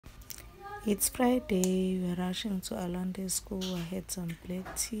It's Friday, we're rushing to Alwande school. I had some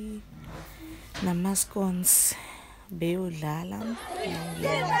black tea, namascones, beudlala, we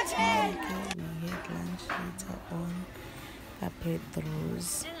had lunch later on. I paid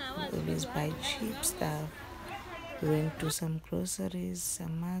throws, we always buy cheap stuff. We went to some groceries,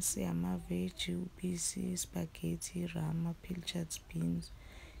 amasi, veggie, ubisi, spaghetti, rama, pilchards, beans,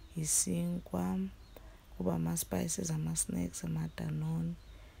 isinkwa, kuba spices, snacks, danon,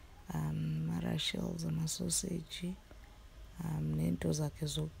 marashells, sausage, nento zakhe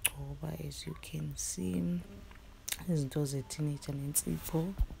zokugcoba, as you can see, izinto ze-teenager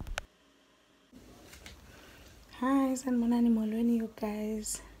nensipho. Hi, sanibonani molweni, you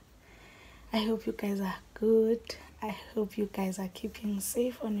guys. I hope you guys are good. I hope you guys are keeping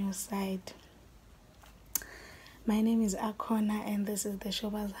safe on your side. My name is Akona and this is the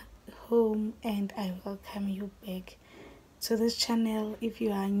Shoba's home, and I welcome you back to this channel. If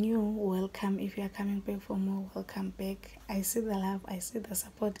you are new, welcome. If you are coming back for more, welcome back. I see the love, I see the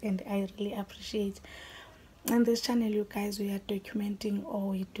support, and I really appreciate. On this channel, you guys, we are documenting, or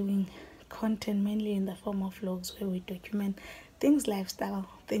we're doing content mainly in the form of vlogs where we document things lifestyle,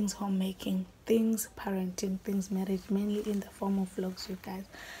 things homemaking, things parenting, things marriage, mainly in the form of vlogs, you guys.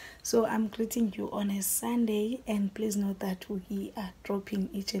 So I'm greeting you on a Sunday, and please note that we are dropping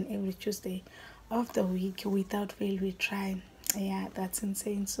each and every Tuesday of the week. Without fail, we try. Yeah, that's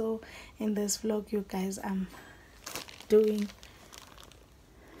insane. So in this vlog, you guys, I'm doing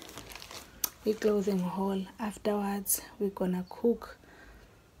a clothing haul. Afterwards, we're gonna cook.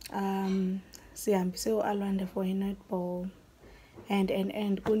 So Alwande for a netball and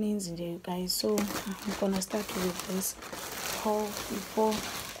kuninzi nje, you guys. So I'm gonna start with this haul before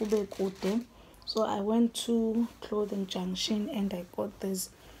kube kude. So I went to Clothing Junction and I got these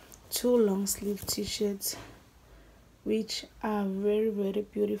 2 long sleeve t-shirts, which are very, very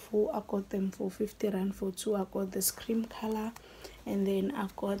beautiful. I got them for 50 rand for 2. I got this cream color, and then I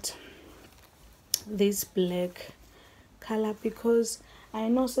got this black color because I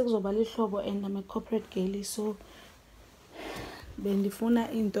know sekuzoba lihlobo and I'm a corporate girly, so bendifuna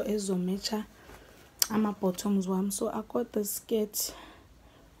into ezomecha ama bottoms wam. So I got the skirt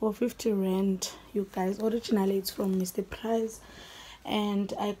for 50 rand, you guys. Originally it's from Mr. Price,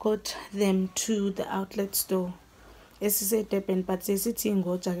 and I got them to the outlet store. As I said, but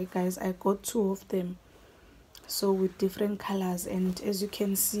guys, I got 2 of them, so with different colors, and as you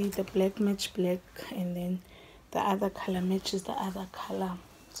can see, the black match black, and then the other color matches the other color.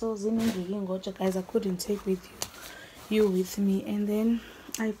 So guys, I couldn't take you with me. And then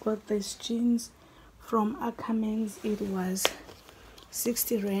I got these jeans from Ackermans. It was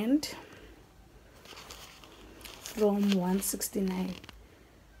 60 rand from 169.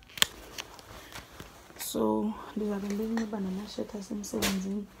 So these are the living banana shirt as I'm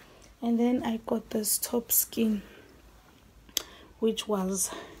saying. And then I got this top skin, which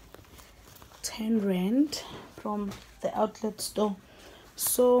was 10 rand from the outlet store.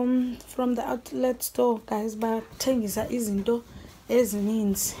 So from the outlet store, guys, but thengisa izinto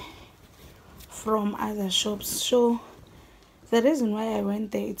ezininzi from other shops. So the reason why I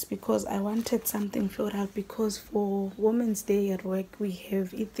went there, it's because I wanted something floral, because for Women's Day at work we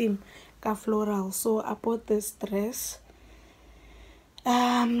have a theme ka floral. So I bought this dress.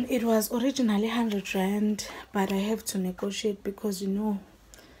 It was originally 100 rand, but I have to negotiate because, you know,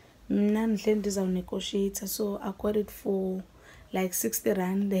 none is a negotiator. So I got it for like 60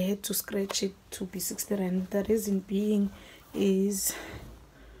 rand. They had to scratch it to be 60 rand. The reason being is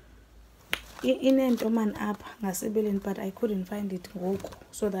in and oman up ngasebeleni, but I couldn't find it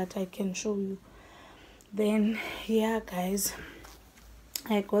so that I can show you. Then yeah, guys,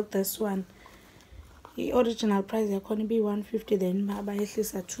 I got this one. The original price gonna be 150, then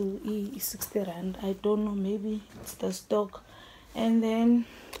bayehlisa to 60 rand. I don't know, maybe it's the stock. And then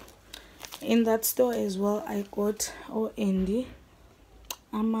in that store as well, I got Andy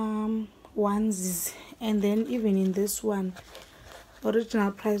onesies. And then even in this one,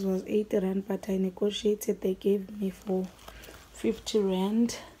 original price was 80 rand, but I negotiated. They gave me for 50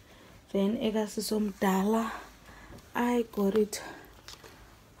 rand. Then egasisom dollar, I got it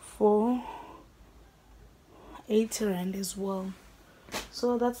for 80 rand as well.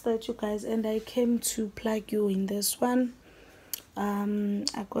 So that's that, you guys. And I came to plug you in this one.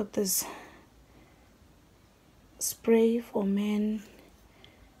 I got this spray for men.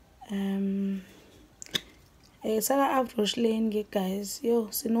 It's average lane, guys. Yo,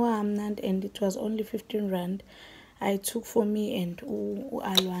 and it was only 15 rand. I took for me and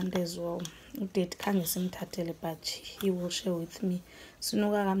Alwande as well. Did kangisimthathele, but he will share with me. So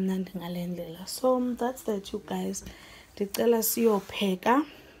that's that, you guys. Ndicela siyopheka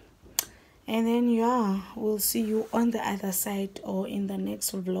And then yeah, we'll see you on the other side or in the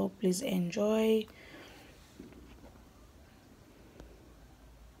next vlog. Please enjoy.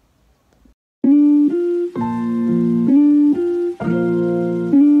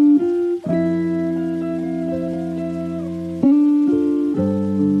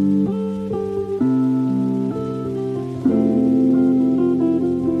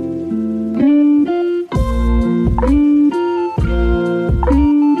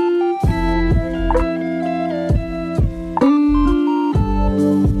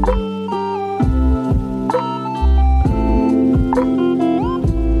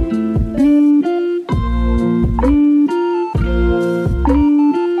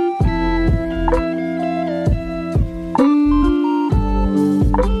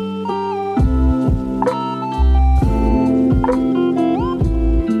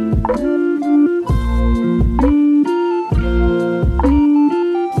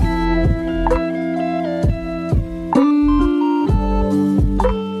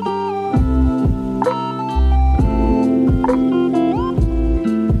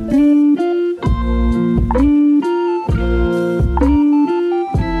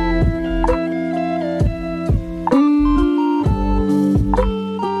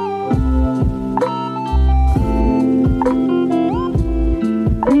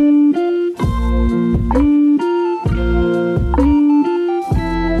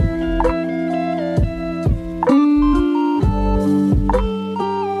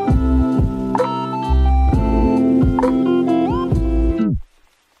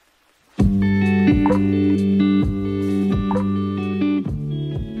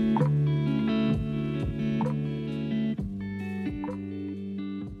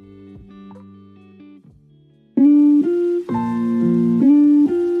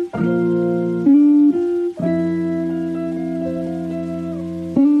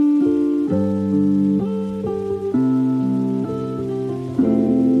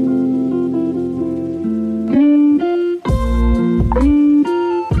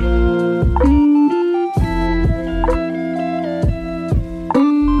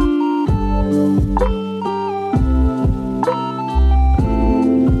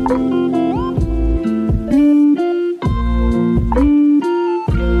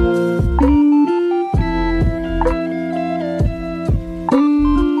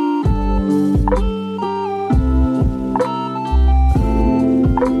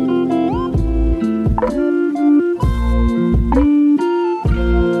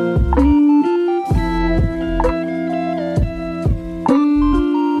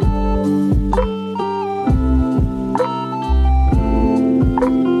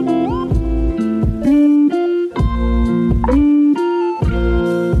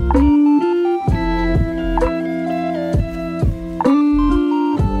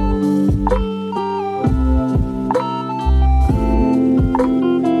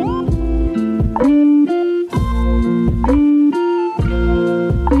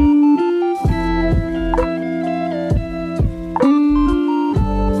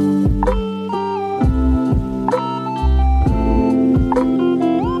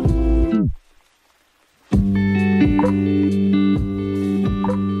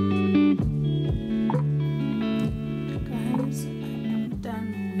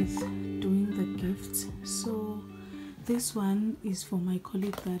 This one is for my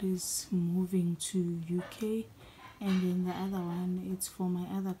colleague that is moving to UK, and then the other one it's for my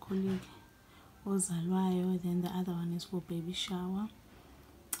other colleague ozalwayo, then the other one is for baby shower.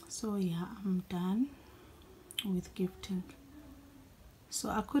 So yeah, I'm done with gifting. So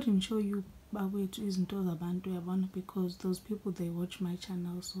I couldn't show you izinto zabantu yabona because those people, they watch my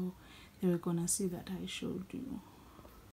channel, so they were gonna see that I showed you.